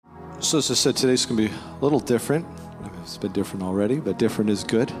So as I said, today's going to be a little different. It's been different already, but different is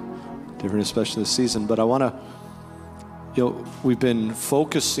good. Different especially this season. But I want to, we've been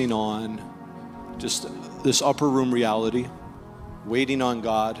focusing on just this upper room reality, waiting on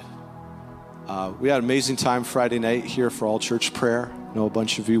God. We had an amazing time Friday night here for all church prayer. I know a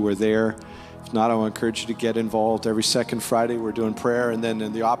bunch of you were there. If not, I want to encourage you to get involved. Every second Friday we're doing prayer, and then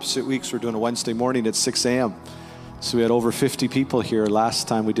in the opposite weeks we're doing a Wednesday morning at 6 a.m. So we had over 50 people here last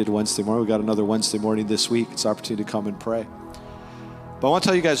time we did Wednesday morning. We got another Wednesday morning this week. It's an opportunity to come and pray. But I want to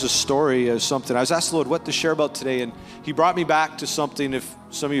tell you guys a story of something. I was asked the Lord what to share about today, and he brought me back to something. If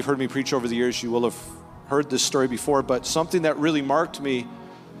some of you have heard me preach over the years, you will have heard this story before, but something that really marked me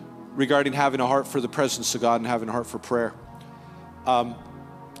regarding having a heart for the presence of God and having a heart for prayer.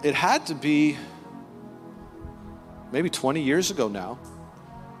 It had to be maybe 20 years ago now,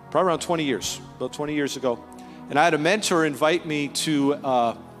 probably around 20 years, about 20 years ago. And I had a mentor invite me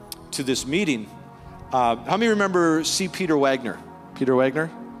to this meeting. How many remember C. Peter Wagner? Peter Wagner?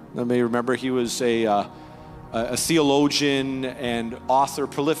 How many remember? He was a theologian and author,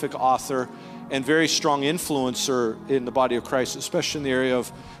 prolific author, and very strong influencer in the body of Christ, especially in the area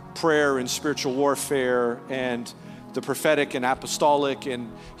of prayer and spiritual warfare and the prophetic and apostolic. And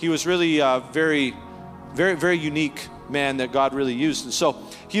he was really a very, very, very unique man that God really used. And so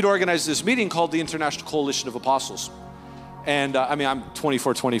he'd organized this meeting called the International Coalition of Apostles. And I'm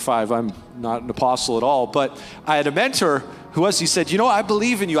 24, 25. I'm not an apostle at all. But I had a mentor he said, I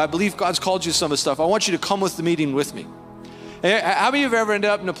believe in you. I believe God's called you some of stuff. I want you to come with the meeting with me. And how many of you have ever ended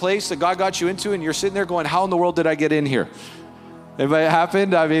up in a place that God got you into and you're sitting there going, how in the world did I get in here? Anybody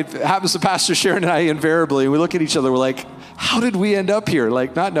happened? It happens to Pastor Sharon and I invariably. And we look at each other, we're like, how did we end up here?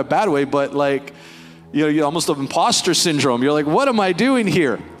 Like, not in a bad way, but like, you almost have imposter syndrome. You're like, what am I doing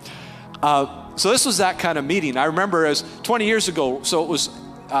here? So this was that kind of meeting. I remember it was 20 years ago, so it was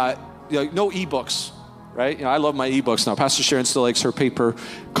no ebooks, right? I love my ebooks now. Pastor Sharon still likes her paper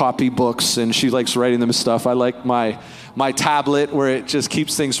copy books, and she likes writing them and stuff. I like my tablet where it just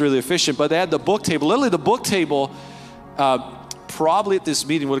keeps things really efficient. But they had the book table. Literally, the book table probably at this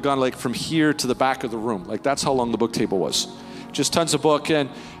meeting would have gone like from here to the back of the room. Like that's how long the book table was. Just tons of book.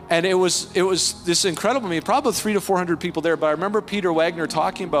 And it was this incredible meeting, probably 300 to 400 people there. But I remember Peter Wagner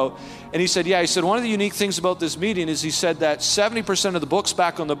talking about, and he said, one of the unique things about this meeting is he said that 70% of the books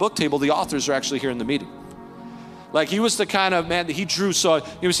back on the book table, the authors are actually here in the meeting. Like he was the kind of man that he drew. So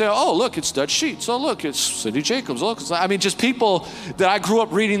he would say, oh, look, it's Dutch Sheets. Oh, look, it's Cindy Jacobs. Look, just people that I grew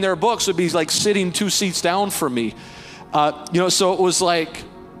up reading their books would be like sitting 2 seats down from me. So it was like,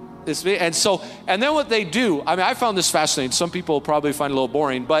 and then what they do, I found this fascinating. Some people probably find it a little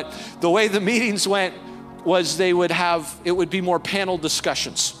boring, but the way the meetings went was it would be more panel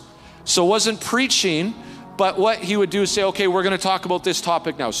discussions. So it wasn't preaching, but what he would do is say, okay, we're going to talk about this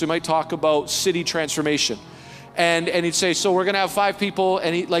topic now. So he might talk about city transformation. And he'd say, so we're going to have 5 people,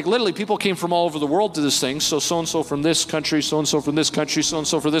 and literally people came from all over the world to this thing. So-and-so from this country, so-and-so from this country,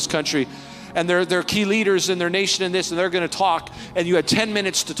 so-and-so from this country. And they're key leaders in their nation in this, and they're going to talk. And you had 10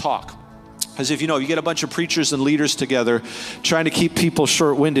 minutes to talk. As if you get a bunch of preachers and leaders together, trying to keep people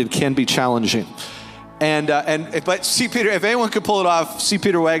short-winded can be challenging. But C. Peter, if anyone could pull it off, C.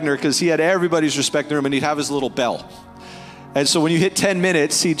 Peter Wagner, because he had everybody's respect in the room, and he'd have his little bell. And so when you hit 10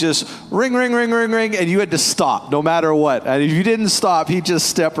 minutes, he'd just ring, ring, ring, ring, ring, and you had to stop no matter what. And if you didn't stop, he'd just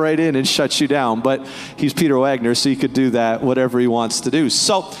step right in and shut you down. But he's Peter Wagner, so he could do that, whatever he wants to do.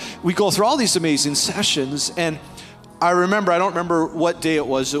 So we go through all these amazing sessions, and I don't remember what day it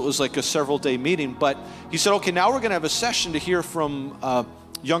was. It was like a several-day meeting. But he said, okay, now we're going to have a session to hear from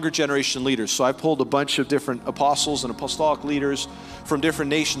younger generation leaders. So I pulled a bunch of different apostles and apostolic leaders from different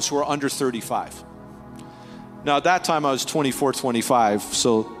nations who are under 35. Now, at that time, I was 24, 25,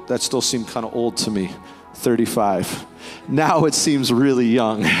 so that still seemed kind of old to me, 35. Now it seems really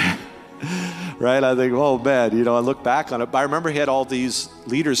young, right? I think, oh, man, I look back on it. But I remember he had all these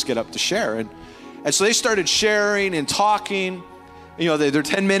leaders get up to share. And so they started sharing and talking. They're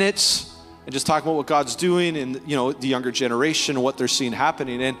 10 minutes and just talking about what God's doing and, the younger generation and what they're seeing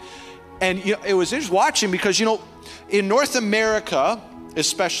happening. And it was interesting watching because, in North America,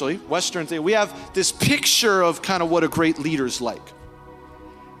 especially Western thing, we have this picture of kind of what a great leader's like.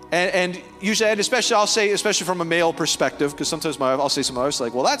 And usually, and especially from a male perspective, because sometimes I'll say something else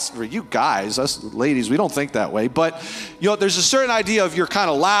like, well, that's for you guys, us ladies, we don't think that way. But, there's a certain idea of you're kind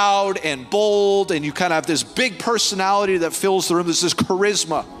of loud and bold, and you kind of have this big personality that fills the room. There's this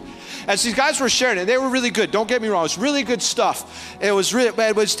charisma. And so these guys were sharing it. They were really good. Don't get me wrong. It was really good stuff. It was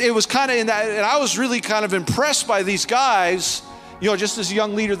kind of in that, and I was really kind of impressed by these guys, just as a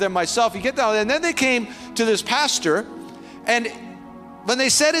young leader than myself. You get that, and then they came to this pastor, and when they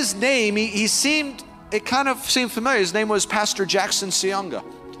said his name, it kind of seemed familiar. His name was Pastor Jackson Sianga,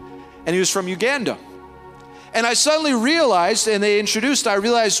 and he was from Uganda. And I suddenly realized, and they introduced, I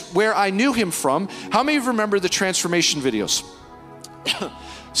realized where I knew him from. How many of you remember the transformation videos?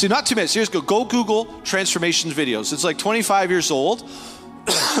 See, not 2 minutes. Here's go Google transformation videos. It's like 25 years old.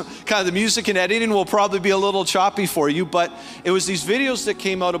 Kind of the music and editing will probably be a little choppy for you, but it was these videos that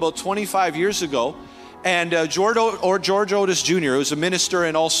came out about 25 years ago. And George Otis Jr., who was a minister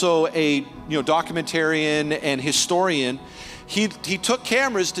and also a documentarian and historian, he took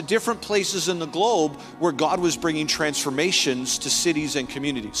cameras to different places in the globe where God was bringing transformations to cities and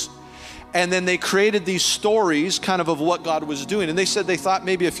communities. And then they created these stories kind of what God was doing. And they said they thought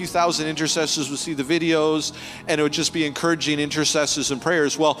maybe a few thousand intercessors would see the videos and it would just be encouraging intercessors and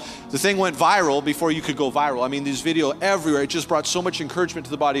prayers. Well, the thing went viral before you could go viral. I mean, these videos everywhere. It just brought so much encouragement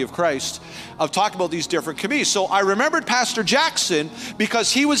to the body of Christ of talking about these different committees. So I remembered Pastor Jackson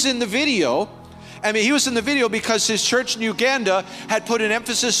because he was in the video. I mean, he was in the video because his church in Uganda had put an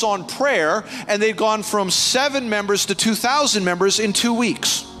emphasis on prayer, and they'd gone from 7 members to 2,000 members in 2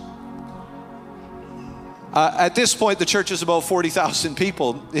 weeks. At this point, the church is about 40,000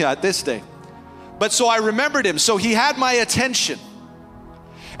 people at this day. But so I remembered him. So he had my attention.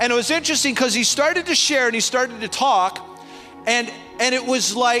 And it was interesting because he started to share and he started to talk. And it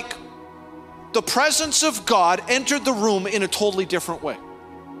was like the presence of God entered the room in a totally different way.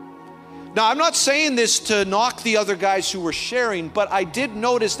 Now, I'm not saying this to knock the other guys who were sharing, but I did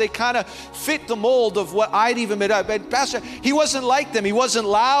notice they kind of fit the mold of what I'd even made up. And Pastor, he wasn't like them. He wasn't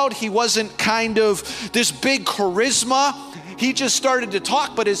loud. He wasn't kind of this big charisma. He just started to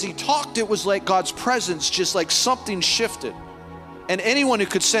talk, but as he talked, it was like God's presence, just like something shifted. And anyone who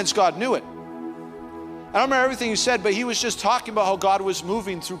could sense God knew it. I don't remember everything he said, but he was just talking about how God was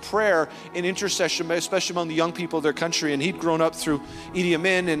moving through prayer and intercession, especially among the young people of their country. And he'd grown up through Idi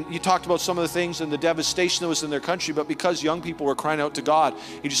Amin, and he talked about some of the things and the devastation that was in their country. But because young people were crying out to God,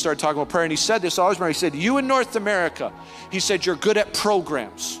 he just started talking about prayer. And he said this, I always remember, he said, you in North America, he said, you're good at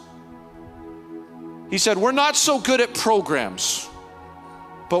programs. He said, we're not so good at programs,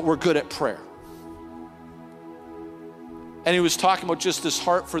 but we're good at prayer. And he was talking about just this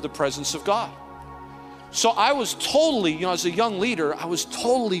heart for the presence of God. So I was totally, as a young leader, I was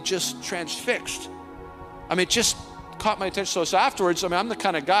totally just transfixed. I mean, it just caught my attention. So afterwards, I'm the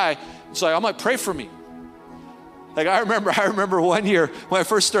kind of guy, it's like, I'm like, pray for me. Like I remember one year when I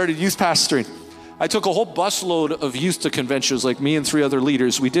first started youth pastoring, I took a whole busload of youth to conventions, like me and 3 other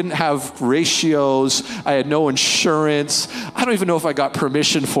leaders. We didn't have ratios. I had no insurance. I don't even know if I got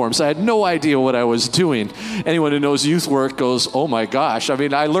permission forms. I had no idea what I was doing. Anyone who knows youth work goes, oh my gosh. I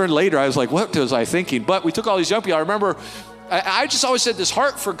mean, I learned later, I was like, what was I thinking? But we took all these young people. I remember, I just always had this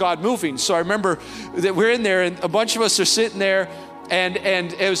heart for God moving. So I remember that we're in there and a bunch of us are sitting there. And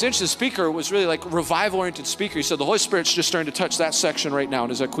it was interesting, the speaker was really like a revival-oriented speaker. He said, the Holy Spirit's just starting to touch that section right now.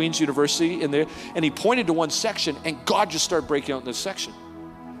 And it's at Queen's University in there. And he pointed to one section, and God just started breaking out in this section.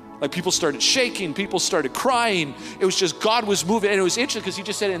 Like people started shaking, people started crying. It was just, God was moving. And it was interesting because he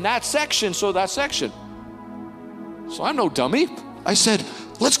just said, in that section, so that section. So I'm no dummy. I said,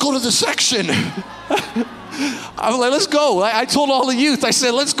 let's go to the section. I was like, let's go. I told all the youth, I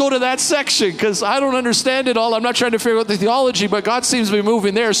said, let's go to that section because I don't understand it all. I'm not trying to figure out the theology, but God seems to be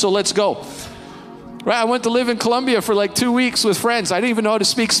moving there, so let's go. Right? I went to live in Colombia for like 2 weeks with friends. I didn't even know how to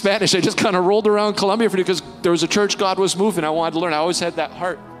speak Spanish. I just kind of rolled around Colombia because there was a church God was moving. I wanted to learn. I always had that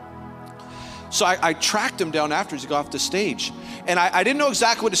heart. So I tracked him down afterwards to go off the stage. And I didn't know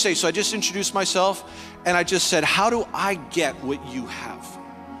exactly what to say, so I just introduced myself, and I just said, how do I get what you have?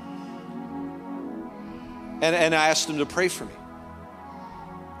 And I asked him to pray for me.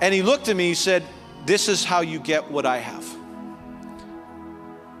 And he looked at me, he said, this is how you get what I have.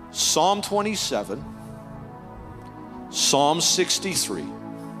 Psalm 27, Psalm 63,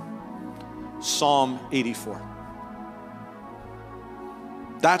 Psalm 84.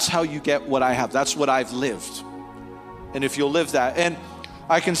 That's how you get what I have. That's what I've lived. And if you'll live that. And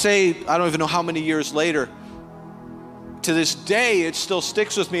I can say, I don't even know how many years later, to this day, it still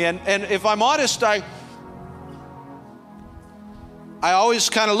sticks with me. And if I'm honest, I always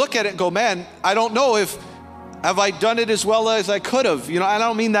kind of look at it and go, man, I don't know have I done it as well as I could have? I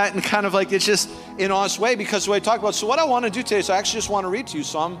don't mean that in kind of like, it's just in an honest way because the way I talk about, so what I want to do today is I actually just want to read to you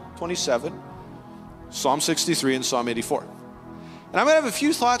Psalm 27, Psalm 63, and Psalm 84. And I'm going to have a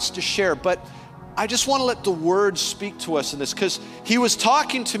few thoughts to share, but I just want to let the word speak to us in this because he was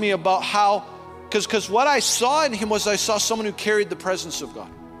talking to me about how, because what I saw in him was I saw someone who carried the presence of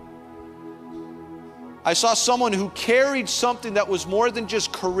God. I saw someone who carried something that was more than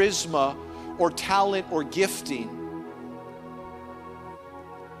just charisma or talent or gifting.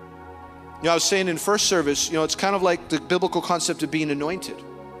 You know, I was saying in first service, you know, it's kind of like the biblical concept of being anointed.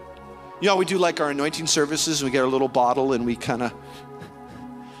 You know, we do like our anointing services, and we get our little bottle, and we kind of,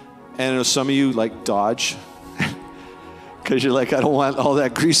 and I know some of you like dodge, because you're like, I don't want all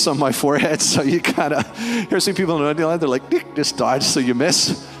that grease on my forehead, so you kind of, here's some people in the anointing line, they're like, just dodge so you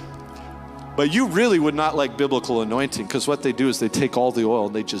miss. But you really would not like biblical anointing, because what they do is they take all the oil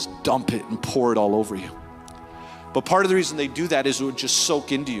and they just dump it and pour it all over you. But part of the reason they do that is it would just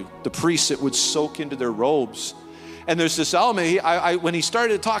soak into you. The priests, it would soak into their robes. And there's this element, when he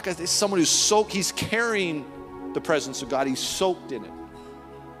started to talk, it's someone who's soaked, he's carrying the presence of God. He's soaked in it.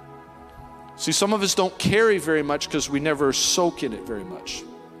 See, some of us don't carry very much because we never soak in it very much.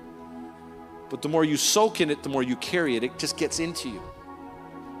 But the more you soak in it, the more you carry it. It just gets into you.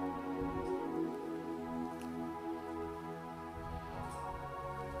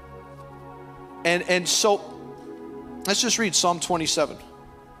 And so, let's just read Psalm 27.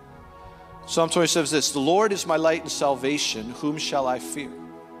 Psalm 27 says this, the Lord is my light and salvation, whom shall I fear?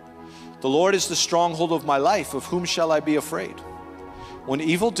 The Lord is the stronghold of my life, of whom shall I be afraid? When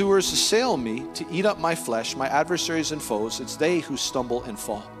evildoers assail me to eat up my flesh, my adversaries and foes, it's they who stumble and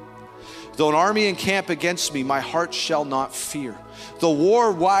fall. Though an army encamp against me, my heart shall not fear. Though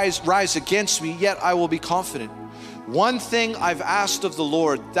war rise against me, yet I will be confident. One thing I've asked of the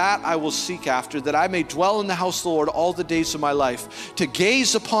Lord, that I will seek after, that I may dwell in the house of the Lord all the days of my life, to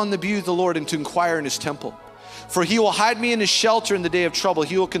gaze upon the beauty of the Lord and to inquire in his temple. For he will hide me in his shelter in the day of trouble.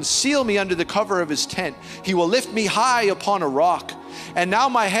 He will conceal me under the cover of his tent. He will lift me high upon a rock. And now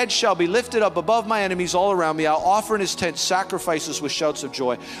my head shall be lifted up above my enemies all around me. I'll offer in his tent sacrifices with shouts of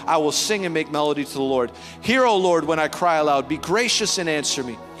joy. I will sing and make melody to the Lord. Hear, O Lord, when I cry aloud. Be gracious and answer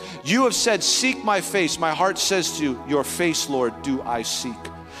me. You have said, seek my face. My heart says to you, your face, Lord, do I seek.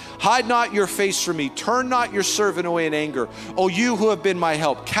 Hide not your face from me. Turn not your servant away in anger. O you who have been my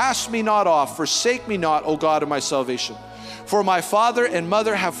help, cast me not off. Forsake me not, O God of my salvation. For my father and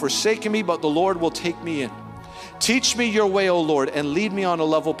mother have forsaken me, but the Lord will take me in. Teach me your way, O Lord, and lead me on a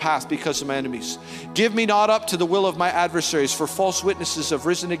level path because of my enemies. Give me not up to the will of my adversaries, for false witnesses have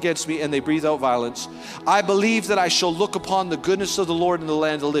risen against me, and they breathe out violence. I believe that I shall look upon the goodness of the Lord in the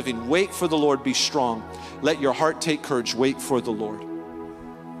land of the living. Wait for the Lord, be strong. Let your heart take courage. Wait for the Lord.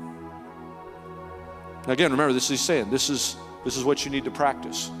 Now again, remember, this is he's saying. This is what you need to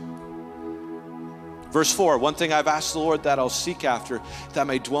practice. Verse 4, one thing I've asked the Lord that I'll seek after, that I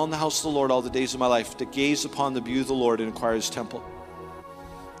may dwell in the house of the Lord all the days of my life, to gaze upon the beauty of the Lord and inquire his temple.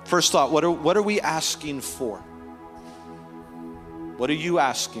 First thought, what are we asking for? What are you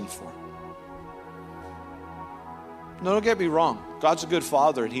asking for? No, don't get me wrong. God's a good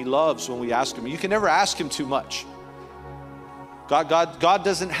father and he loves when we ask him. You can never ask him too much. God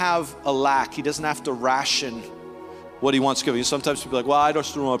doesn't have a lack. He doesn't have to ration what he wants to give you. Sometimes people are like, well, I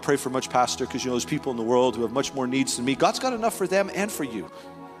just don't want to pray for much, Pastor, because there's people in the world who have much more needs than me. God's got enough for them and for you.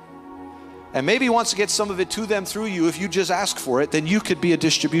 And maybe he wants to get some of it to them through you. If you just ask for it, then you could be a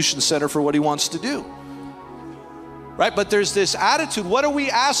distribution center for what he wants to do. Right? But there's this attitude, what are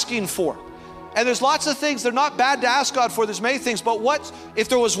we asking for? And there's lots of things. They're not bad to ask God for. There's many things. But what if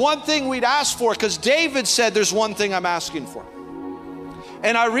there was one thing we'd ask for? Because David said, there's one thing I'm asking for.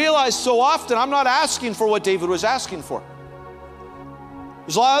 And I realized so often I'm not asking for what David was asking for.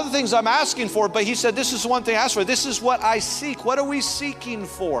 There's a lot of other things I'm asking for, but he said, this is one thing I ask for. This is what I seek. What are we seeking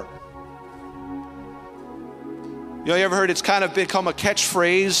for? You know, you ever heard it's kind of become a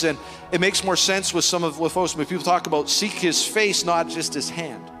catchphrase, and it makes more sense with some of what folks, when people talk about seek his face, not just his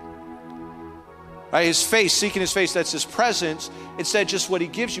hand. Right? His face, seeking his face, that's his presence, instead just what he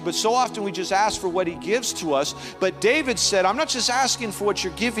gives you. But so often we just ask for what he gives to us. But David said, I'm not just asking for what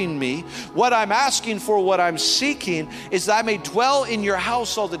you're giving me. What I'm asking for, what I'm seeking, is that I may dwell in your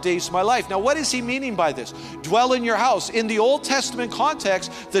house all the days of my life. Now, what is he meaning by this? Dwell in your house. In the Old Testament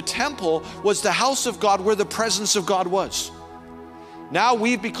context, the temple was the house of God where the presence of God was. Now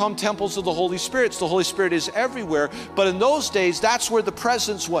we've become temples of the Holy Spirit. The Holy Spirit is everywhere. But in those days, that's where the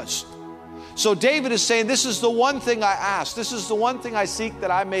presence was. So David is saying, this is the one thing I ask. This is the one thing I seek, that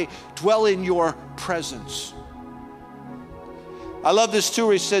I may dwell in your presence. I love this too,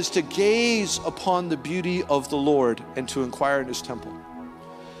 where he says to gaze upon the beauty of the Lord and to inquire in his temple.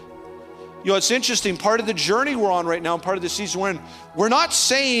 You know, it's interesting. Part of the journey we're on right now, and part of the season we're in, we're not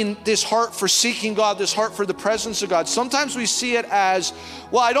saying this heart for seeking God, this heart for the presence of God. Sometimes we see it as,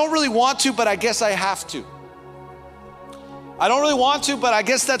 well, I don't really want to, but I guess I have to. I don't really want to, but I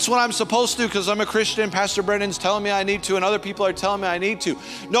guess that's what I'm supposed to because I'm a Christian. Pastor Brennan's telling me I need to, and other people are telling me I need to.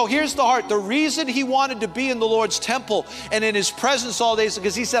 No, here's the heart. The reason he wanted to be in the Lord's temple and in his presence all day is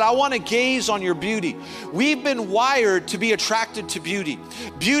because he said, I want to gaze on your beauty. We've been wired to be attracted to beauty.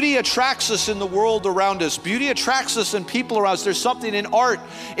 Beauty attracts us in the world around us. Beauty attracts us in people around us. There's something in art,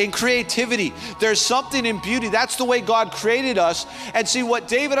 in creativity. There's something in beauty. That's the way God created us. And see, what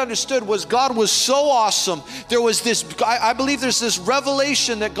David understood was God was so awesome. There was this, I believe there's this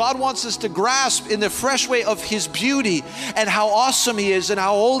revelation that God wants us to grasp in the fresh way of his beauty and how awesome he is and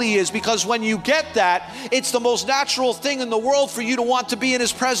how holy he is, because when you get that, it's the most natural thing in the world for you to want to be in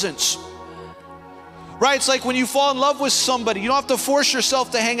his presence. Right? It's like when you fall in love with somebody, you don't have to force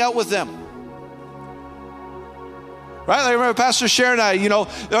yourself to hang out with them. Right? I remember Pastor Sharon and I, you know,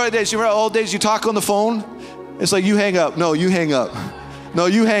 the other days, you remember old days you talk on the phone? It's like, you hang up. No, you hang up. No,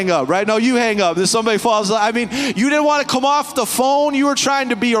 you hang up, right? No, you hang up. Then somebody falls. I mean, you didn't want to come off the phone. You were trying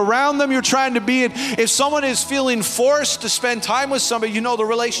to be around them. You're trying to be it. If someone is feeling forced to spend time with somebody, you know the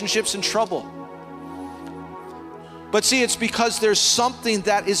relationship's in trouble. But see, it's because there's something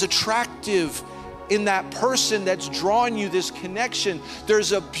that is attractive in that person that's drawing you this connection.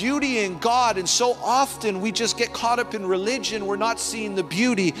 There's a beauty in God, and so often we just get caught up in religion. We're not seeing the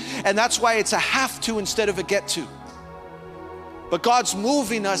beauty, and that's why it's a have to instead of a get to. But God's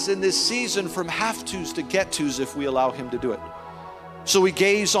moving us in this season from have-tos to get-tos if we allow him to do it. So we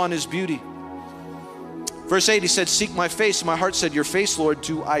gaze on his beauty. Verse 8, he said, seek my face. And my heart said, your face, Lord,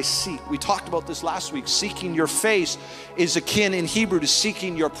 do I seek. We talked about this last week. Seeking your face is akin in Hebrew to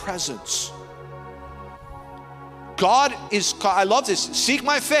seeking your presence. God is, I love this, seek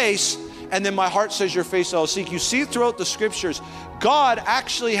my face, and then my heart says your face I'll seek. You see throughout the scriptures, God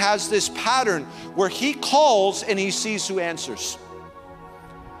actually has this pattern where he calls and he sees who answers.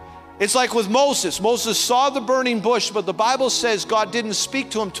 It's like with Moses. Moses saw the burning bush, but the Bible says God didn't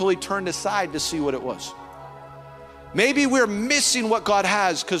speak to him till he turned aside to see what it was. Maybe we're missing what God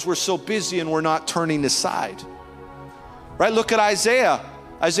has because we're so busy and we're not turning aside. Right? Look at Isaiah.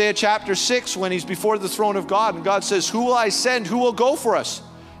 Isaiah chapter 6, when he's before the throne of God, and God says, who will I send? Who will go for us?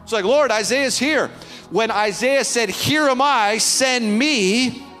 It's like, Lord, Isaiah's here. When Isaiah said, here am I, send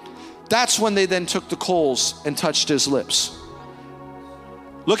me, that's when they then took the coals and touched his lips.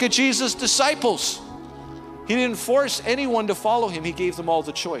 Look at Jesus' disciples. He didn't force anyone to follow him. He gave them all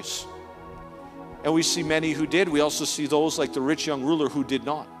the choice. And we see many who did. We also see those like the rich young ruler who did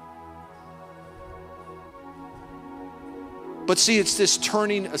not. But see, it's this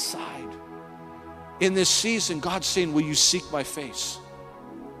turning aside. In this season, God's saying, will you seek my face?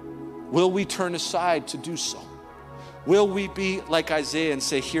 Will we turn aside to do so? Will we be like Isaiah and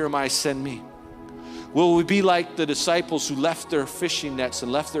say, here am I, send me? Will we be like the disciples who left their fishing nets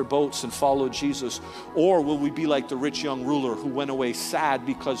and left their boats and followed Jesus? Or will we be like the rich young ruler who went away sad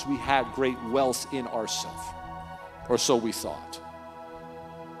because we had great wealth in ourselves? Or so we thought.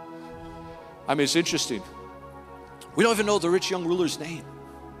 I mean, it's interesting. We don't even know the rich young ruler's name.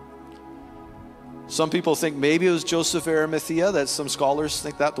 Some people think maybe it was Joseph of Arimathea. That some scholars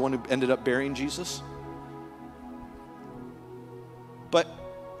think that, the one who ended up burying Jesus. But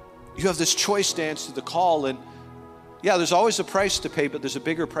you have this choice to answer the call, and yeah, there's always a price to pay, but there's a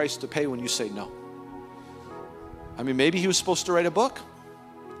bigger price to pay when you say no. I mean, maybe he was supposed to write a book.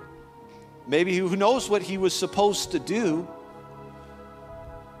 Maybe who knows what he was supposed to do,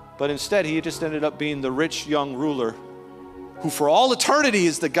 but instead he just ended up being the rich young ruler who for all eternity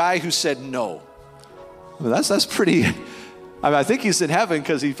is the guy who said no. I mean, that's pretty, I think he's in heaven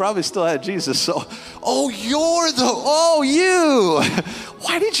because he probably still had Jesus. So, you.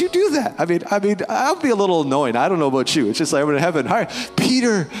 Why did you do that? I mean, I'll be a little annoying. I don't know about you. It's just like I'm in heaven. Hi,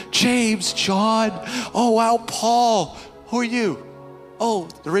 Peter, James, John. Oh, wow, Paul. Who are you? Oh,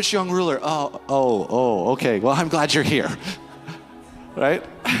 the rich young ruler. Oh, okay. Well, I'm glad you're here. Right?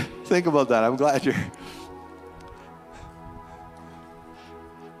 Think about that. I'm glad you're here.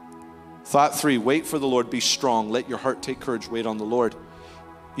 Thought 3, wait for the Lord, be strong. Let your heart take courage, wait on the Lord.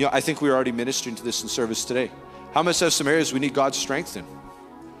 You know, I think we were already ministering to this in service today. How much have some areas we need God's strength in?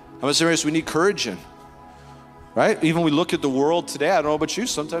 How much areas we need courage in? Right? Even we look at the world today, I don't know about you,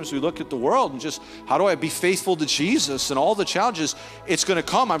 sometimes we look at the world and just, how do I be faithful to Jesus and all the challenges? It's going to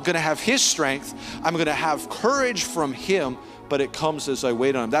come. I'm going to have his strength. I'm going to have courage from him, but it comes as I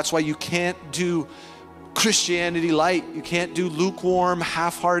wait on him. That's why you can't do Christianity light. You can't do lukewarm,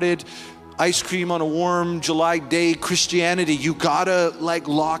 half-hearted, ice cream on a warm July day Christianity. You gotta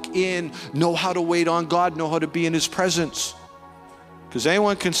lock in, know how to wait on God, know how to be in his presence. Because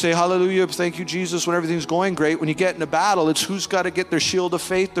anyone can say, hallelujah, thank you, Jesus, when everything's going great. When you get in a battle, it's who's got to get their shield of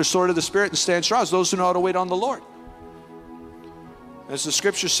faith, their sword of the Spirit, and stand strong. It's those who know how to wait on the Lord. As the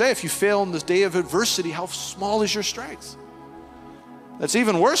scriptures say, if you fail in the day of adversity, how small is your strength? That's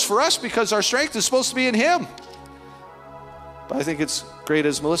even worse for us because our strength is supposed to be in him. But I think it's great,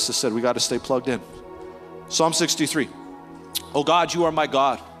 as Melissa said, we got to stay plugged in. Psalm 63. Oh God, you are my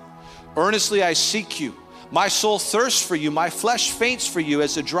God. Earnestly I seek you. My soul thirsts for you. My flesh faints for you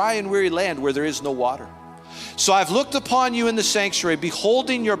as a dry and weary land where there is no water. So I've looked upon you in the sanctuary,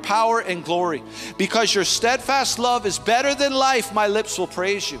 beholding your power and glory. Because your steadfast love is better than life, my lips will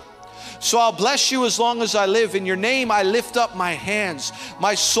praise you. So I'll bless you as long as I live. In your name I lift up my hands.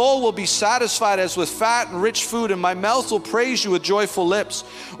 My soul will be satisfied as with fat and rich food, and my mouth will praise you with joyful lips.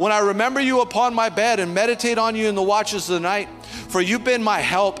 When I remember you upon my bed and meditate on you in the watches of the night, for you've been my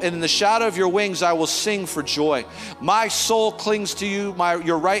help, and in the shadow of your wings I will sing for joy. My soul clings to you,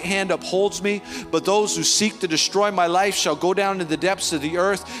 your right hand upholds me, but those who seek to destroy my life shall go down to the depths of the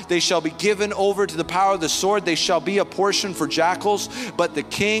earth. They shall be given over to the power of the sword. They shall be a portion for jackals, but the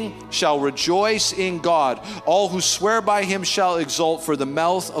king shall rejoice in God. All who swear by him shall exult, for the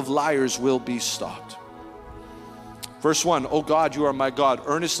mouth of liars will be stopped. Verse 1, oh God, you are my God.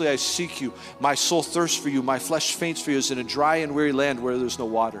 Earnestly I seek you. My soul thirsts for you. My flesh faints for you as in a dry and weary land where there's no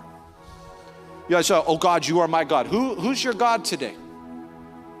water. You guys say, oh God, you are my God. Who's your God today?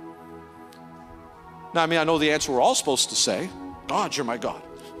 Now, I know the answer we're all supposed to say, God, you're my God.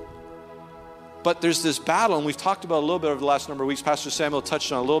 But there's this battle, and we've talked about a little bit over the last number of weeks. Pastor Samuel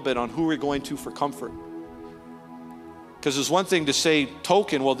touched on a little bit on who we're going to for comfort. Because there's one thing to say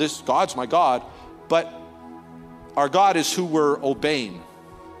token, well, this God's my God, but our God is who we're obeying.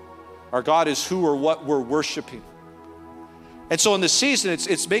 Our God is who or what we're worshiping. And so in this season,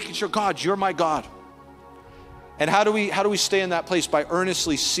 it's making sure, God, you're my God. And how do we stay in that place? By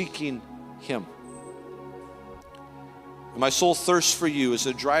earnestly seeking him. My soul thirsts for you as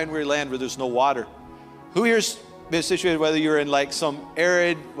a dry and weary land where there's no water. Who here's been situated, whether you're in like some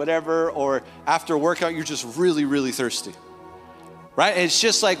arid whatever, or after a workout, you're just really, really thirsty, right? And it's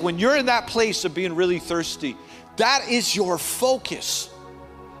just like when you're in that place of being really thirsty, that is your focus.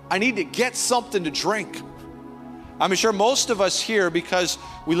 I need to get something to drink. I'm sure most of us here, because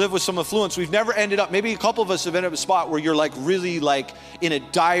we live with some affluence, we've never ended up, maybe a couple of us have ended up in a spot where you're like really like in a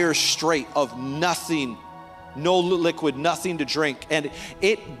dire strait of nothing, no liquid, nothing to drink. And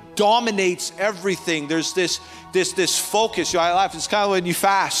it dominates everything. There's this focus. I laugh, it's kind of when you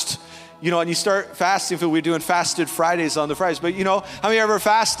fast, and you start fasting. We're doing fasted Fridays on the Fridays, but how many ever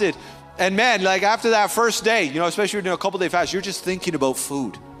fasted? And man, like after that first day, especially if you're doing a couple day fast, you're just thinking about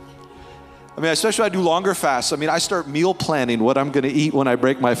food. Especially when I do longer fasts. I start meal planning what I'm going to eat when I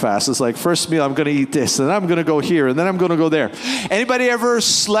break my fast. It's like, first meal, I'm going to eat this, and then I'm going to go here, and then I'm going to go there. Anybody ever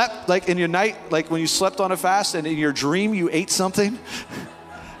slept, like in your night, like when you slept on a fast, and in your dream, you ate something?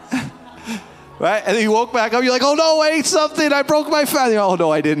 Right? And then you woke back up, you're like, oh no, I ate something, I broke my fast. Oh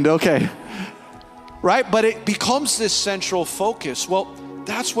no, I didn't, okay. Right? But it becomes this central focus. Well,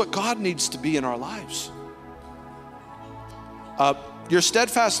 that's what God needs to be in our lives. Your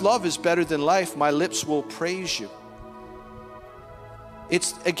steadfast love is better than life. My lips will praise you.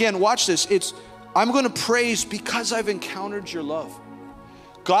 It's, again, watch this. I'm going to praise because I've encountered your love.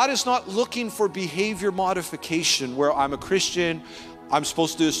 God is not looking for behavior modification where I'm a Christian, I'm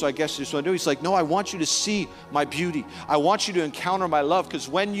supposed to do this, so I guess this is what I do. He's like, no, I want you to see my beauty. I want you to encounter my love, because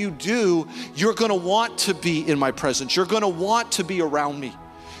when you do, you're going to want to be in my presence. You're going to want to be around me.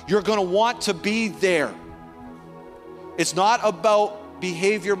 You're going to want to be there. It's not about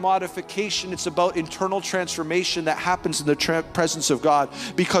behavior modification. It's about internal transformation that happens in the presence of God,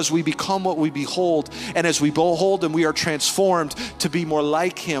 because we become what we behold. And as we behold him, we are transformed to be more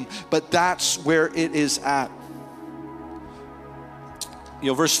like him. But that's where it is at.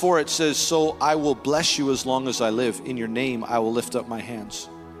 Verse 4, it says, so I will bless you as long as I live. In your name, I will lift up my hands.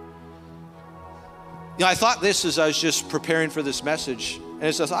 I thought this as I was just preparing for this message. And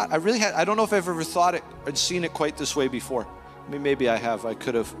it's a thought, I don't know if I've ever thought it or seen it quite this way before. Maybe I have. I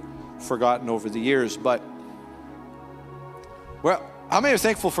could have forgotten over the years. But, well, how many are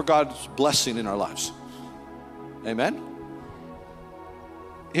thankful for God's blessing in our lives? Amen?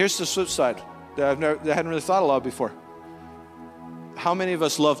 Here's the flip side that I hadn't really thought a lot before. How many of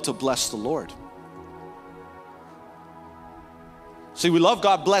us love to bless the Lord? See, we love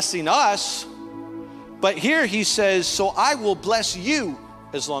God blessing us, but here he says, so I will bless you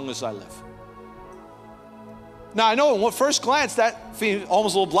as long as I live. Now, I know at first glance that feels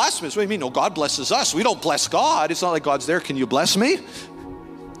almost a little blasphemous. What do you mean? No, God blesses us. We don't bless God. It's not like God's there. Can you bless me?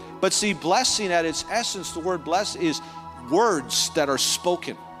 But see, blessing at its essence, the word bless is words that are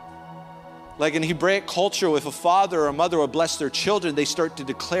spoken. Like in Hebraic culture, if a father or a mother would bless their children, they start to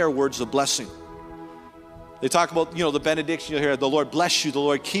declare words of blessing. They talk about, the benediction you'll hear. The Lord bless you. The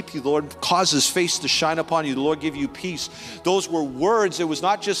Lord keep you. The Lord cause his face to shine upon you. The Lord give you peace. Those were words. It was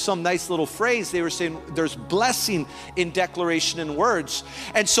not just some nice little phrase. They were saying there's blessing in declaration and words.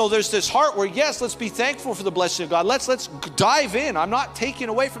 And so there's this heart where, yes, let's be thankful for the blessing of God. Let's dive in. I'm not taking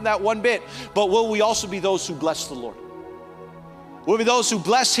away from that one bit. But will we also be those who bless the Lord? Will we be those who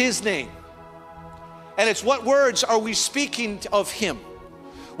bless his name? And it's what words are we speaking of him?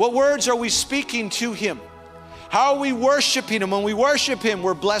 What words are we speaking to him? How are we worshiping him? When we worship him,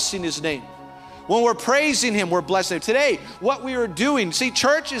 we're blessing his name. When we're praising him, we're blessing him. Today, what we are doing, see,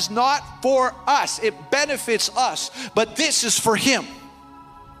 church is not for us. It benefits us, but this is for him.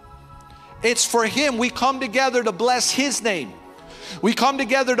 It's for him. We come together to bless his name. We come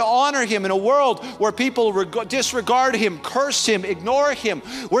together to honor him in a world where people disregard him, curse him, ignore him.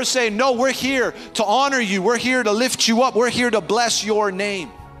 We're saying, no, we're here to honor you. We're here to lift you up. We're here to bless your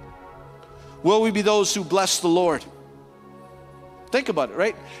name. Will we be those who bless the Lord? Think about it,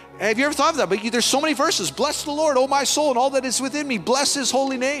 right? Have you ever thought of that? But there's so many verses. Bless the Lord, O my soul, and all that is within me. Bless his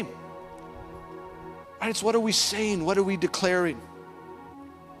holy name. Right? It's what are we saying? What are we declaring?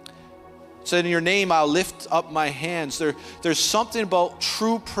 It said, in your name I'll lift up my hands. There's something about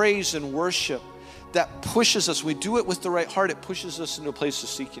true praise and worship that pushes us. We do it with the right heart. It pushes us into a place of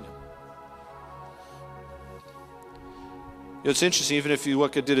seeking him. It's interesting, even if you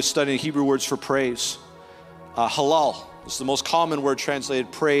did a study in Hebrew words for praise. Halal is the most common word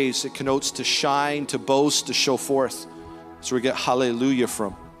translated praise. It connotes to shine, to boast, to show forth. That's where we get hallelujah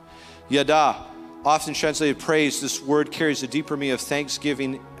from. Yada, often translated praise, this word carries a deeper meaning of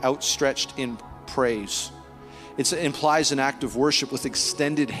thanksgiving outstretched in praise. It implies an act of worship with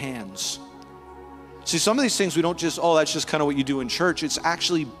extended hands. See, some of these things we don't just, that's just kind of what you do in church. It's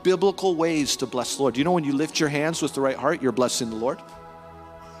actually biblical ways to bless the Lord. Do you know when you lift your hands with the right heart, you're blessing the Lord?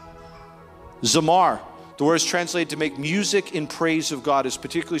 Zamar, the word is translated to make music in praise of God, is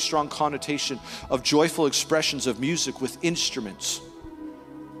particularly strong connotation of joyful expressions of music with instruments.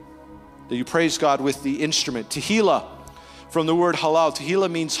 That you praise God with the instrument. Tehillah, from the word halal.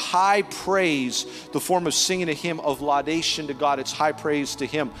 Tehillah means high praise, the form of singing a hymn of laudation to God. It's high praise to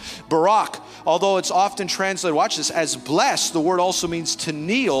him. Barak, although it's often translated, watch this, as blessed, the word also means to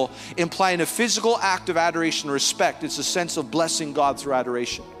kneel, implying a physical act of adoration and respect. It's a sense of blessing God through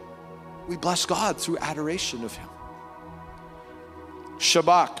adoration. We bless God through adoration of him.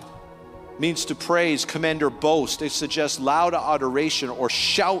 Shabak means to praise, commend, or boast. It suggests loud adoration or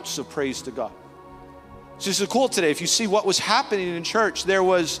shouts of praise to God. So this is cool today. If you see what was happening in church, there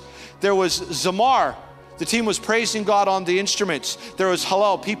was Zamar. The team was praising God on the instruments. There was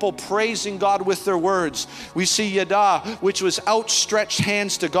Halal, people praising God with their words. We see Yada, which was outstretched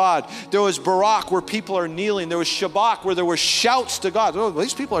hands to God. There was Barak, where people are kneeling. There was Shabak, where there were shouts to God. Oh,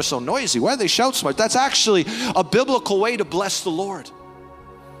 these people are so noisy. Why do they shout so much? That's actually a biblical way to bless the Lord.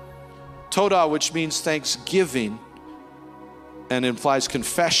 Todah, which means thanksgiving and implies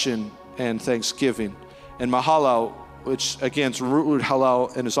confession and thanksgiving. And Mahalal, which again is root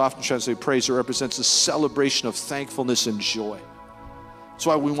halal and is often translated praise, it represents a celebration of thankfulness and joy. That's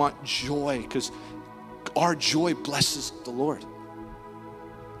why we want joy, because our joy blesses the Lord.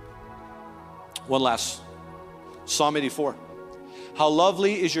 One last, Psalm 84. How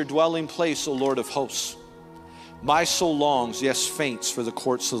lovely is your dwelling place, O Lord of hosts. My soul longs, yes, faints for the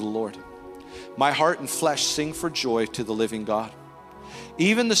courts of the Lord. My heart and flesh sing for joy to the living God.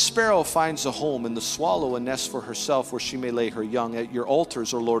 Even the sparrow finds a home, and the swallow a nest for herself where she may lay her young. At your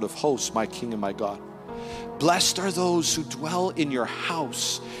altars, O Lord of hosts, my King and my God. Blessed are those who dwell in your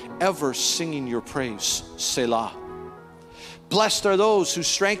house, ever singing your praise. Selah. Blessed are those whose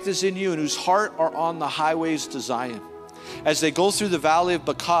strength is in you and whose heart are on the highways to Zion. As they go through the valley of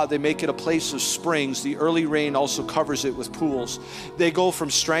Baca, they make it a place of springs. The early rain also covers it with pools. They go from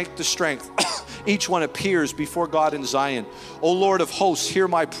strength to strength. Each one appears before God in Zion. O Lord of hosts, hear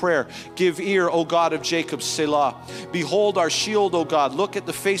my prayer. Give ear, O God of Jacob, Selah. Behold our shield, O God. Look at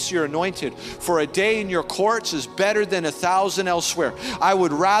the face of your anointed. For a day in your courts is better than 1,000 elsewhere. I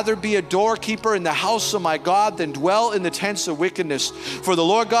would rather be a doorkeeper in the house of my God than dwell in the tents of wickedness. For the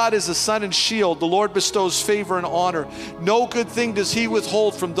Lord God is a sun and shield. The Lord bestows favor and honor. No good thing does he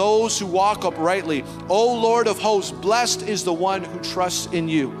withhold from those who walk uprightly. O Lord of hosts, blessed is the one who trusts in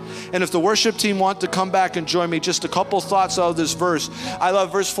you. And if the worship team want to come back and join me, just a couple thoughts out of this verse. I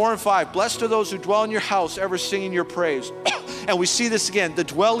love verse 4 and 5. Blessed are those who dwell in your house, ever singing your praise. And we see this again, the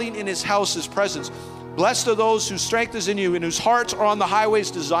dwelling in his house, his presence. Blessed are those whose strength is in you and whose hearts are on the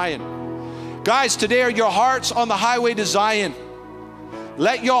highways to Zion. Guys, today are your hearts on the highway to Zion.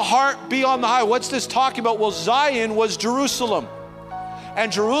 Let your heart be on the highway. What's this talking about? Well, Zion was Jerusalem.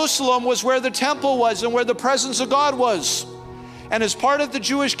 And Jerusalem was where the temple was and where the presence of God was. And as part of the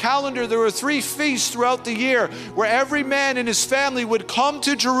Jewish calendar, there were 3 feasts throughout the year where every man and his family would come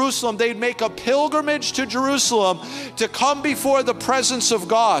to Jerusalem. They'd make a pilgrimage to Jerusalem to come before the presence of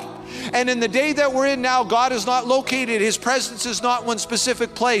God. And in the day that we're in now, God is not located. His presence is not one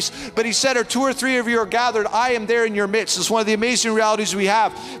specific place. But he said, "Or 2 or 3 of you are gathered, I am there in your midst." It's one of the amazing realities we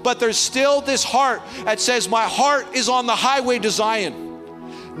have. But there's still this heart that says, my heart is on the highway to Zion.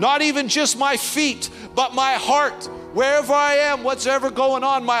 Not even just my feet, but my heart. Wherever I am, what's ever going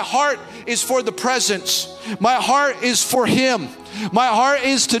on, my heart is for the presence. My heart is for Him. My heart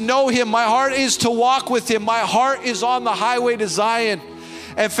is to know Him. My heart is to walk with Him. My heart is on the highway to Zion.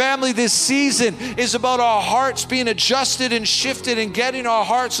 And family, this season is about our hearts being adjusted and shifted and getting our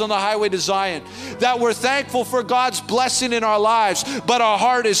hearts on the highway to Zion. That we're thankful for God's blessing in our lives, but our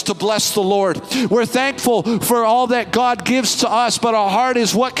heart is to bless the Lord. We're thankful for all that God gives to us, but our heart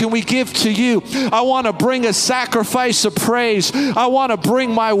is, what can we give to you? I want to bring a sacrifice of praise. I want to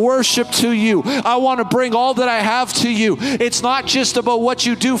bring my worship to you. I want to bring all that I have to you. It's not just about what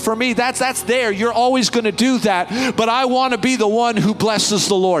you do for me. That's there. You're always going to do that. But I want to be the one who blesses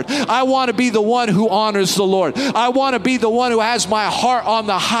the Lord. I want to be the one who honors the Lord. I want to be the one who has my heart on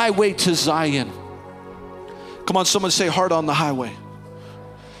the highway to Zion. Come on, someone say, heart on the highway.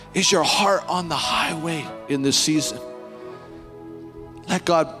 Is your heart on the highway in this season? Let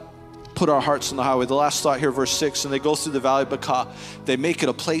God put our hearts on the highway. The last thought here, verse 6, and they go through the valley of Baca. They make it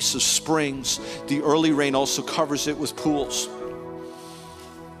a place of springs. The early rain also covers it with pools.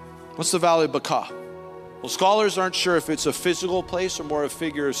 What's the valley of Baca? Well, scholars aren't sure if it's a physical place or more a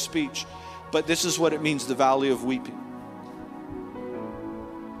figure of speech, but this is what it means, the valley of weeping.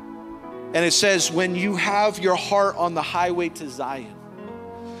 And it says, when you have your heart on the highway to Zion,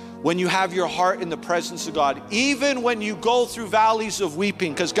 when you have your heart in the presence of God, even when you go through valleys of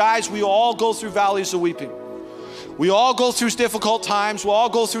weeping, because guys, we all go through valleys of weeping. We all go through difficult times. We all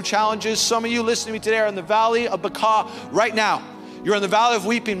go through challenges. Some of you listening to me today are in the valley of Baca right now. You're in the valley of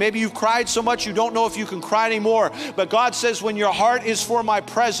weeping. Maybe you've cried so much you don't know if you can cry anymore. But God says, when your heart is for my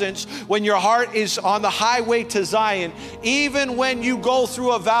presence, when your heart is on the highway to Zion, even when you go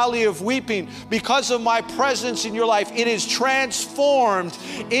through a valley of weeping, because of my presence in your life, it is transformed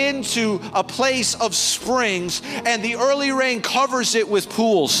into a place of springs, and the early rain covers it with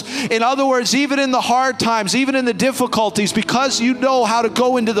pools. In other words, even in the hard times, even in the difficulties, because you know how to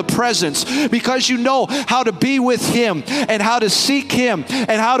go into the presence, because you know how to be with Him and how to seek Him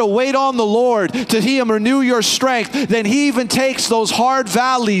and how to wait on the Lord to Him renew your strength, then He even takes those hard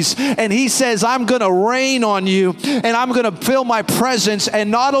valleys and He says, I'm going to rain on you and I'm going to fill my presence.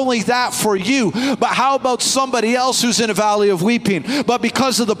 And not only that for you, but how about somebody else who's in a valley of weeping? But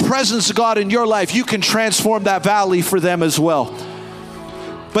because of the presence of God in your life, you can transform that valley for them as well.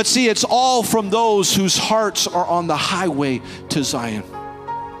 But see, it's all from those whose hearts are on the highway to Zion.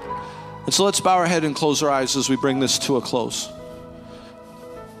 And so let's bow our head and close our eyes as we bring this to a close.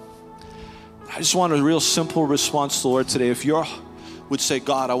 I just want a real simple response to the Lord today. If you would say,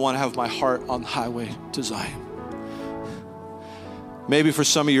 God, I want to have my heart on the highway to Zion. Maybe for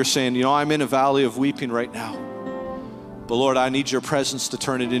some of you are saying, you know, I'm in a valley of weeping right now. But Lord, I need your presence to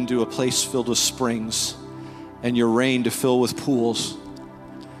turn it into a place filled with springs and your rain to fill with pools.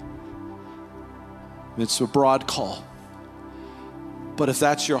 It's a broad call. But if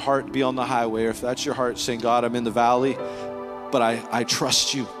that's your heart, be on the highway. Or if that's your heart saying, God, I'm in the valley, but I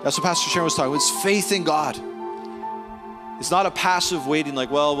trust you. That's what Pastor Sharon was talking about. It's faith in God. It's not a passive waiting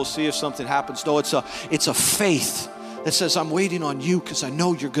like, well, we'll see if something happens. No, it's a faith that says, I'm waiting on you because I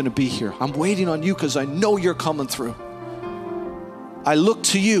know you're going to be here. I'm waiting on you because I know you're coming through. I look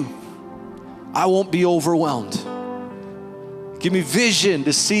to you. I won't be overwhelmed. Give me vision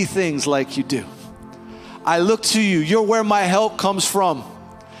to see things like you do. I look to you. You're where my help comes from.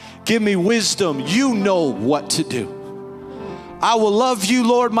 Give me wisdom. You know what to do. I will love you,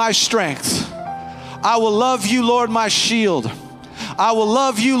 Lord, my strength. I will love you, Lord, my shield. I will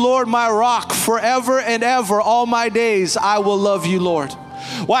love you, Lord, my rock, forever and ever, all my days. I will love you, Lord.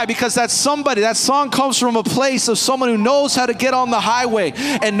 Why? Because that song comes from a place of someone who knows how to get on the highway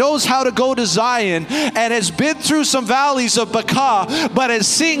and knows how to go to Zion and has been through some valleys of Baca, but has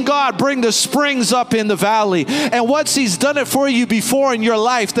seen God bring the springs up in the valley. And once He's done it for you before in your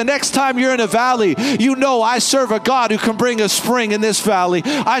life, the next time you're in a valley, you know, I serve a God who can bring a spring in this valley.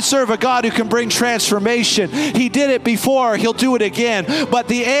 I serve a God who can bring transformation. He did it before, He'll do it again. But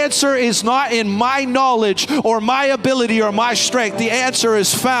the answer is not in my knowledge or my ability or my strength. The answer is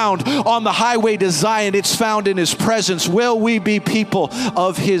is found on the highway to Zion. It's found in his presence. Will we be people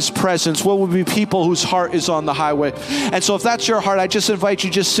of his presence? Will we be people whose heart is on the highway? And so if that's your heart, I just invite you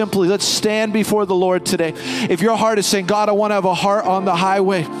just simply, let's stand before the Lord today. If your heart is saying, God, I want to have a heart on the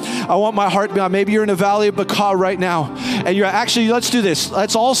highway. I want my heart to be on. Maybe you're in the valley of Baca right now. And you're actually, let's do this.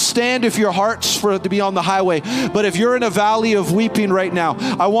 Let's all stand if your heart's for it to be on the highway. But if you're in a valley of weeping right now,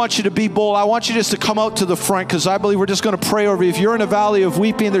 I want you to be bold. I want you just to come out to the front, because I believe we're just going to pray over you. If you're in a valley of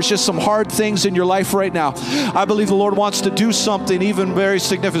weeping, there's just some hard things in your life right now. I believe the Lord wants to do something even very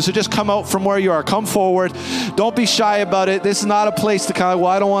significant. So just come out from where you are. Come forward. Don't be shy about it. This is not a place to kind of,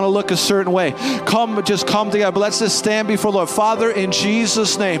 well, I don't want to look a certain way. Just come together. But let's just stand before the Lord. Father, in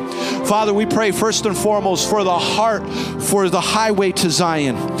Jesus' name, Father, we pray first and foremost for the heart, for the highway to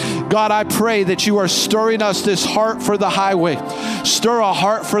Zion. God, I pray that you are stirring us this heart for the highway. Stir a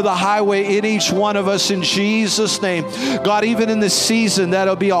heart for the highway in each one of us in Jesus' name. God, even in this season,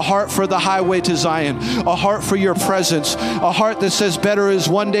 that'll be a heart for the highway to Zion, a heart for your presence, a heart that says better is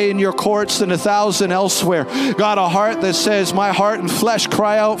one day in your courts than 1,000 elsewhere. God, a heart that says my heart and flesh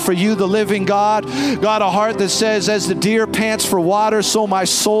cry out for you, the living God. God, a heart that says as the deer pants for water, so my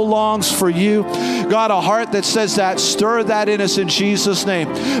soul longs for you. God, a heart that says that. Stir that in us in Jesus' name.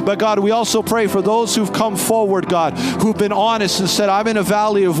 But God, we also pray for those who've come forward, God, who've been honest and said, I'm in a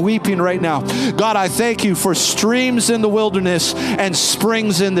valley of weeping right now. God, I thank you for streams in the wilderness and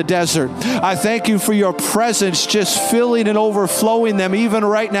springs in the desert. I thank you for your presence just filling and overflowing them even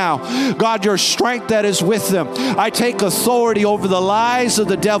right now. God, your strength that is with them. I take authority over the lies of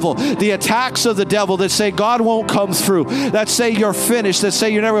the devil, the attacks of the devil that say God won't come through, that say you're finished, that say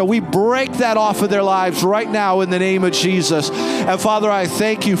you're never. We break that off of their lives right now in the name of Jesus. And Father, I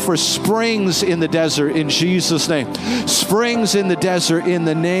thank you for springs in the desert in Jesus' name. Springs in the desert in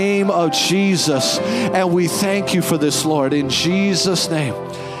the name of Jesus. And we thank you for this, Lord, in Jesus' name.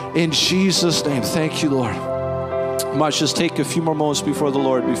 In Jesus' name. Thank you, Lord. I might just take a few more moments before the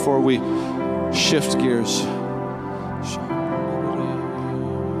Lord before we shift gears.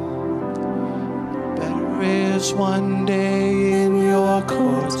 Better is one day in your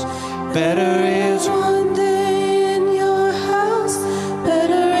courts. Better is one day in your house.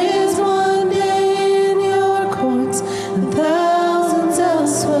 Better is one day in your courts than thousands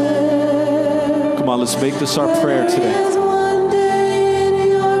elsewhere. Come on, let's make this our prayer today.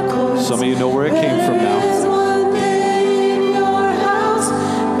 Some of you know where it came from now.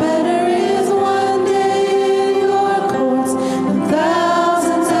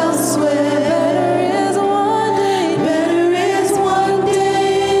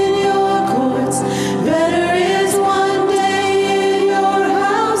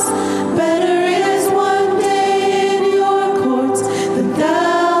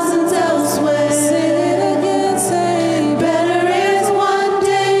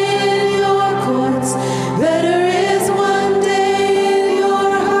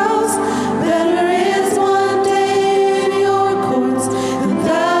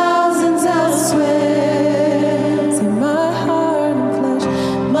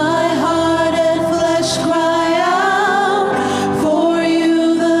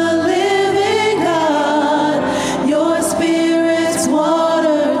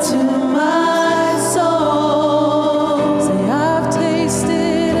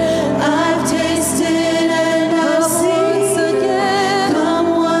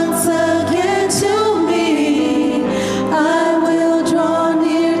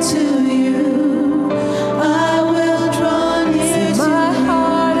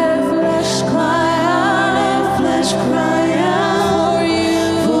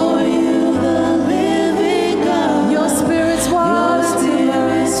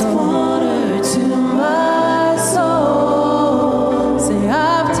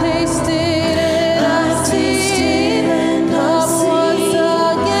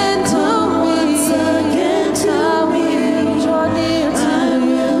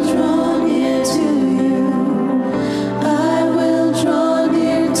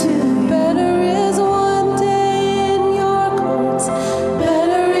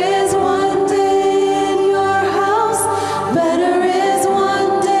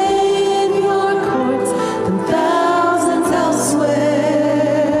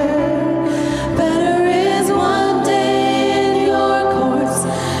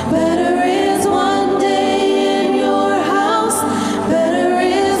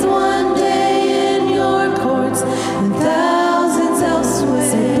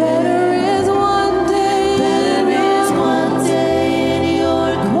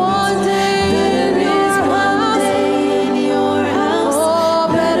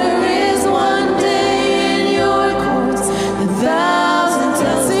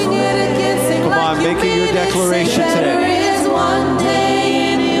 declaration today. Better is one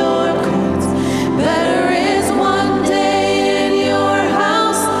day in your courts. Better is one day in your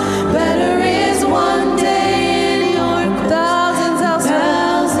house. Better is one day in your courts. Thousands elsewhere.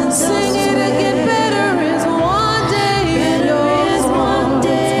 Thousands sing it again. Better is one day in your courts. One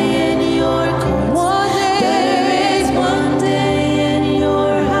day in your courts. One day. Better is one day in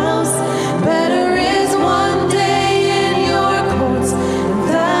your house. Better is one day in your courts.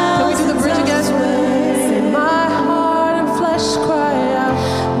 Can we do the bridge again? My heart and flesh cry out.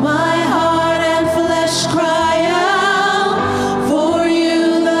 My heart and flesh cry out for you,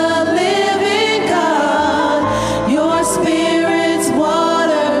 the living God. Your spirit's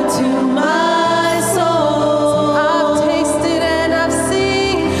water to my soul. I've tasted and I've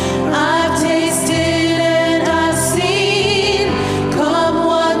seen. I've tasted and I've seen. Come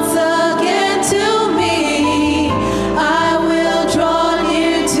once again to me. I will draw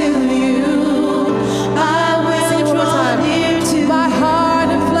near to you. I will draw near to you. My heart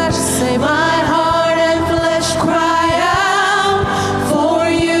and flesh say, my heart and flesh cry out for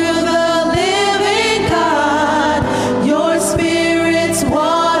you, the living God. Your spirit's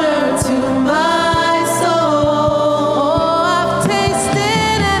water to my soul. Oh, I've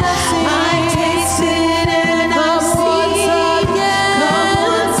tasted and I've seen. I've tasted and I've seen. Come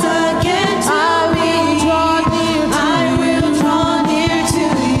once again to me. I will draw near to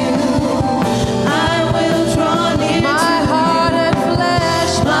you. I will draw near. My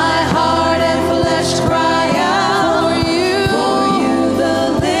heart and flesh cry out for you, the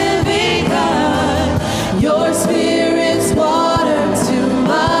living God. Your spirit's water to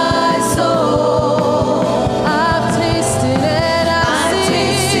my soul. I've tasted and I've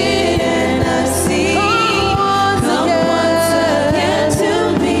seen. Come once again to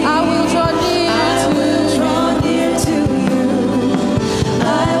me. I will draw near to you.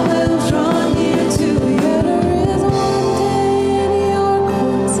 I will draw near to you. Better is one day in your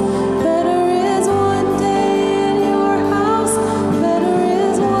courts. Better is one day in your house. Better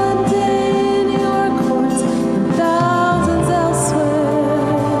is one day in your courts. Thousands elsewhere.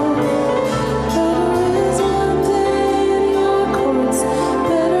 Better is one day in your courts.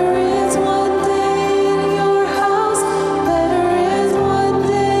 Better is one day in your house. Better is one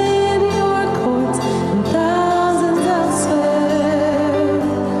day in your courts. Thousands elsewhere.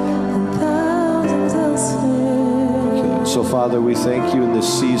 Thousands elsewhere. So, Father, we thank you in this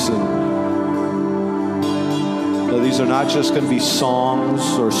season. That these are not just going to be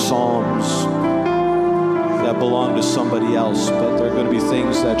songs or psalms that belong to somebody else, but they're going to be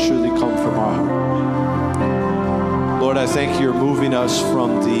things that truly come from our heart. Lord, I thank you, you're moving us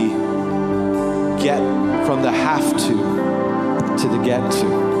from the have to the get to.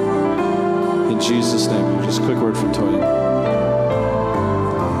 In Jesus' name. Just a quick word from Toya.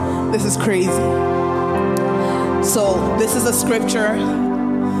 This is crazy. So this is a scripture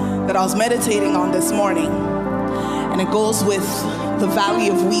that I was meditating on this morning, and it goes with the valley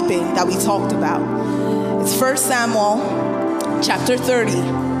of weeping that we talked about. It's 1 Samuel chapter 30,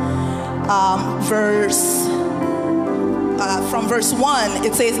 from verse 1.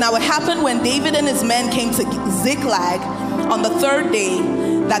 It says, now it happened when David and his men came to Ziklag on the third day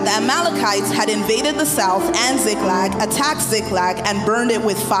that the Amalekites had invaded the south and Ziklag, attacked Ziklag and burned it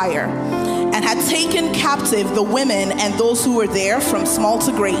with fire, and had taken captive the women and those who were there from small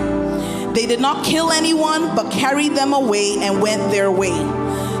to great. They did not kill anyone, but carried them away and went their way.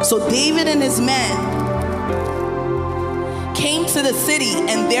 So David and his men came to the city,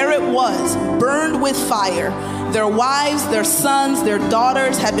 and there it was, burned with fire. Their wives, their sons, their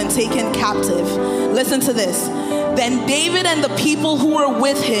daughters had been taken captive. Listen to this. Then David and the people who were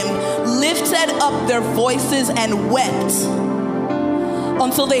with him lifted up their voices and wept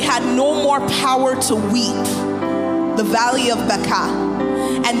until they had no more power to weep. The valley of Baca.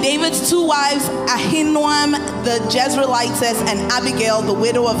 And David's two wives, Ahinoam the Jezreelitess and Abigail, the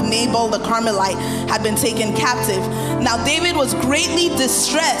widow of Nabal the Carmelite, had been taken captive. Now David was greatly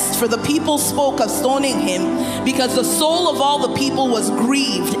distressed, for the people spoke of stoning him, because the soul of all the people was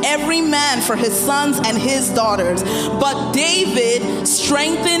grieved, every man for his sons and his daughters. But David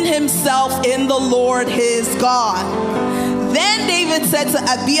strengthened himself in the Lord his God. Then David said to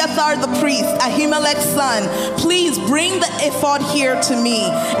Abiathar the priest, Ahimelech's son, please bring the ephod here to me.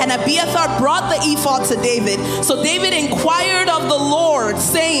 And Abiathar brought the ephod to David. So David inquired of the Lord,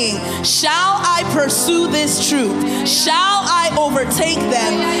 saying, shall I pursue this troop? Shall I overtake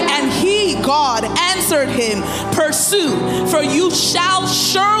them? And he, God, answered him, pursue, for you shall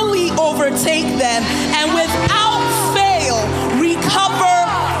surely overtake them, and without fail recover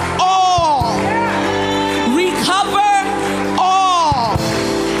all. Recover all.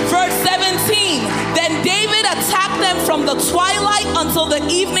 Verse 17, then David until the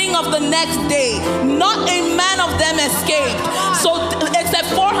evening of the next day. Not a man of them escaped. So, except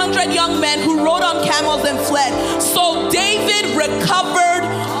 400 young men who rode on camels and fled. So David recovered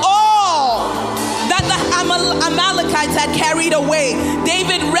all that the Amalekites had carried away.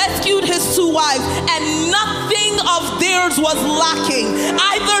 David rescued his 2 wives, and nothing of theirs was lacking,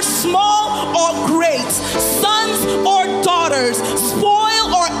 either small or great, sons or daughters,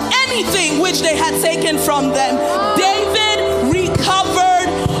 spoil or anything which they had taken from them. David recovered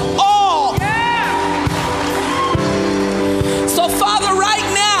all. So, Father, right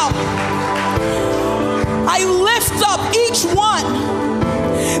now, I lift up each one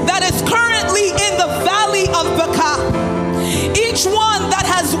that is currently in the valley of Baca, each one that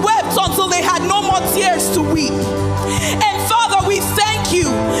has wept until they had no more tears to weep. And Father, we thank you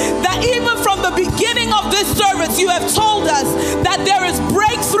that even from the beginning of this service, you have told us that there is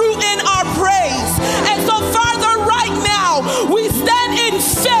breakthrough in our praise. And so, Father, right now, we stand in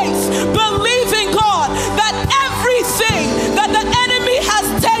faith, believing, God, that everything that the enemy has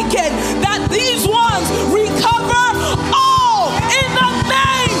taken, that these ones recover all in the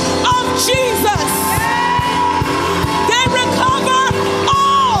name of Jesus. They recover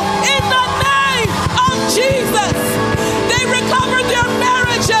all in the name of Jesus. They recover their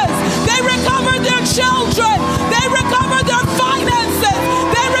marriages. They recover their children. They recover their finances.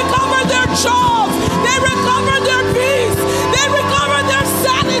 They recover their jobs. They recover their peace. They recover their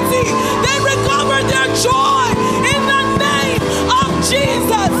sanity. They recover their joy in the name of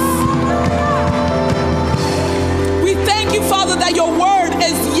Jesus. We thank you, Father, that your word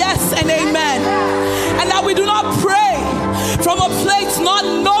is yes and amen. And that we do not pray from a place not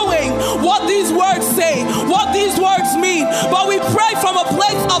knowing what these words say, what these words mean, but we pray from a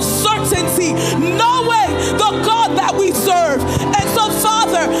place of certainty, knowing the God that we serve. And so,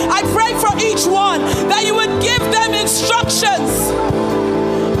 Father, I pray for each one that you would give them instructions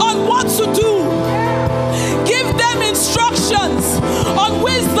on what to do. Give them instructions on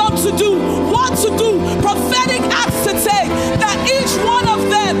wisdom to do, what to do, prophetic acts to take, that each one of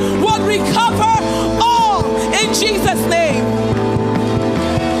them would recover all in Jesus' name.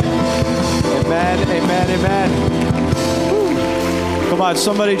 Amen, amen, amen. Woo. Come on,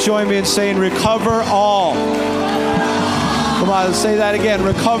 somebody join me in saying, recover all. Come on, let's say that again,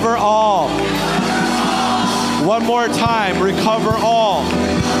 recover all. One more time, recover all.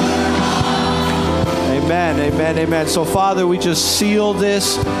 Amen, amen, amen. So, Father, we just seal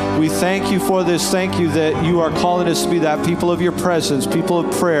this. We thank you for this. Thank you that you are calling us to be that people of your presence, people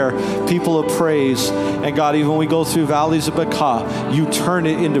of prayer, people of praise. And God, even when we go through valleys of Baca, you turn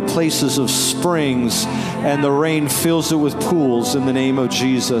it into places of springs, and the rain fills it with pools in the name of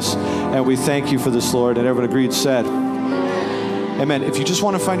Jesus. And we thank you for this, Lord. And everyone agreed, said, amen. If you just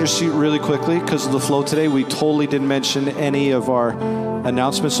want to find your seat really quickly, because of the flow today, we totally didn't mention any of our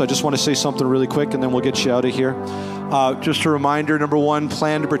announcements. So I just want to say something really quick, and then we'll get you out of here. Just a reminder, number one,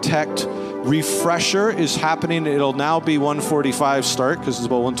 Plan to Protect refresher is happening. It'll now be 1:45 start, because it's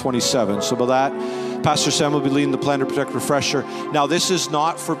about 1:27. So about that, Pastor Sam will be leading the Plan to Protect refresher. Now, this is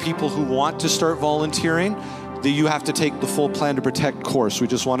not for people who want to start volunteering. That you have to take the full Plan to Protect course. We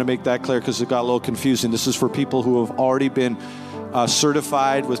just want to make that clear because it got a little confusing. This is for people who have already been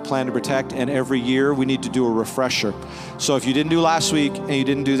certified with Plan to Protect, and every year we need to do a refresher. So if you didn't do last week and you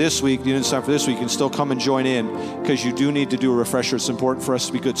didn't do this week, you didn't sign for this week, you can still come and join in, because you do need to do a refresher. It's important for us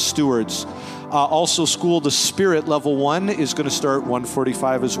to be good stewards. Also, School of the Spirit Level 1 is going to start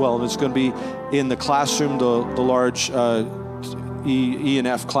 1:45 as well, and it's going to be in the classroom, the large E and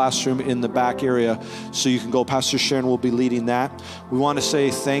F classroom in the back area, so you can go. Pastor Sharon will be leading that. We want to say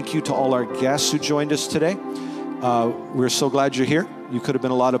thank you to all our guests who joined us today. We're so glad you're here. You could have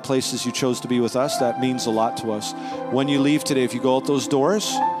been a lot of places. You chose to be with us. That means a lot to us. When you leave today, if you go out those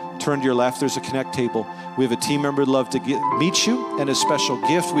doors, turn to your left, there's a Connect table. We have a team member who'd love to meet you, and a special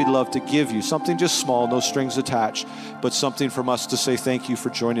gift we'd love to give you. Something just small, no strings attached, but something from us to say thank you for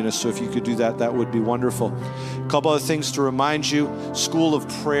joining us. So if you could do that, that would be wonderful. A couple other things to remind you. School of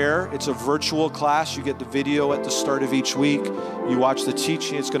Prayer, it's a virtual class. You get the video at the start of each week. You watch the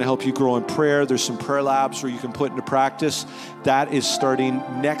teaching. It's going to help you grow in prayer. There's some prayer labs where you can put into practice. That is starting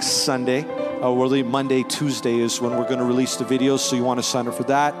next Sunday. Really Monday, Tuesday is when we're going to release the videos, so you want to sign up for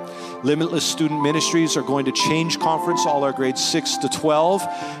that. Limitless Student Ministries are going to Change Conference, all our grades 6 to 12.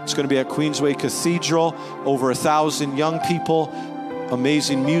 It's going to be at Queensway Cathedral. Over 1,000 young people,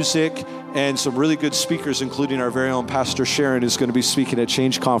 amazing music, and some really good speakers, including our very own Pastor Sharon is going to be speaking at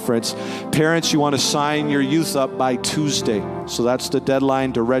Change Conference. Parents, you want to sign your youth up by Tuesday. So that's the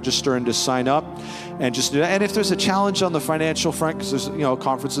deadline to register and to sign up. And just do that. And if there's a challenge on the financial front, because there's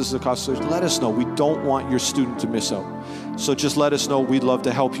conferences that cost, let us know. We don't want your student to miss out. So just let us know. We'd love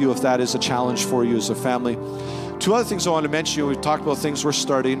to help you if that is a challenge for you as a family. Two other things I want to mention. We've talked about things we're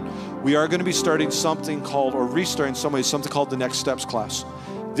starting. We are going to be starting something called, or restarting in some ways, something called the Next Steps class.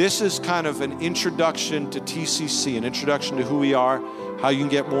 This is kind of an introduction to TCC, an introduction to who we are, how you can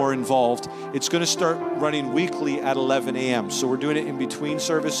get more involved. It's going to start running weekly at 11 a.m. So we're doing it in between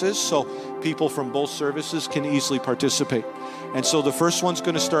services so people from both services can easily participate. And so the first one's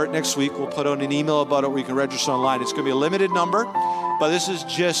going to start next week. We'll put out an email about it where you can register online. It's going to be a limited number, but this is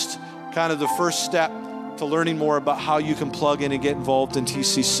just kind of the first step to learning more about how you can plug in and get involved in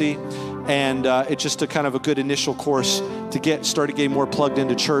TCC. And it's just a kind of a good initial course to start getting more plugged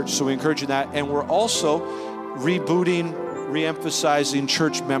into church. So we encourage you that. And we're also rebooting, re-emphasizing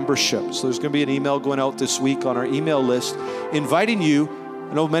church membership. So there's going to be an email going out this week on our email list inviting you.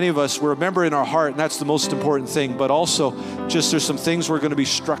 I know many of us, we're a member in our heart, and that's the most important thing, but also just there's some things we're going to be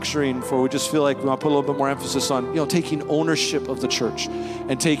structuring for. We just feel like we want to put a little bit more emphasis on, taking ownership of the church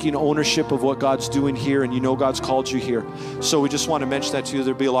and taking ownership of what God's doing here, and God's called you here. So we just want to mention that to you.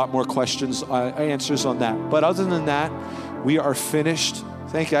 There'll be a lot more questions, answers on that. But other than that, we are finished.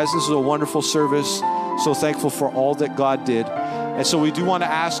 Thank you, guys. This is a wonderful service. So thankful for all that God did. And so we do want to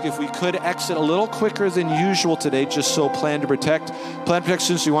ask if we could exit a little quicker than usual today, just so Plan to Protect. Plan to Protect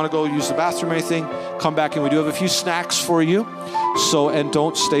students, you want to go use the bathroom or anything, come back, and we do have a few snacks for you. So, and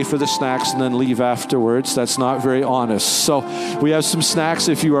don't stay for the snacks and then leave afterwards. That's not very honest. So we have some snacks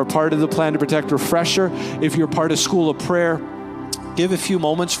if you are part of the Plan to Protect refresher. If you're part of School of Prayer, give a few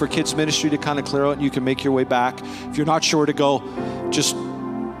moments for kids ministry to kind of clear out and you can make your way back. If you're not sure where to go, just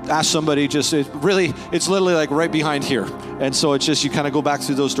ask somebody. It's literally like right behind here. And so it's just, you kind of go back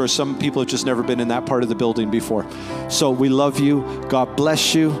through those doors. Some people have just never been in that part of the building before. So we love you. God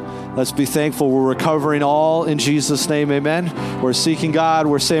bless you. Let's be thankful. We're recovering all in Jesus' name. Amen. We're seeking God.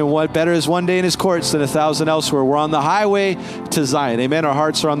 We're saying what better is one day in his courts than 1,000 elsewhere. We're on the highway to Zion. Amen. Our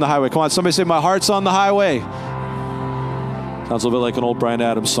hearts are on the highway. Come on. Somebody say, my heart's on the highway. Sounds a little bit like an old Bryan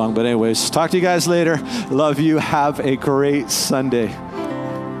Adams song. But anyways, talk to you guys later. Love you. Have a great Sunday.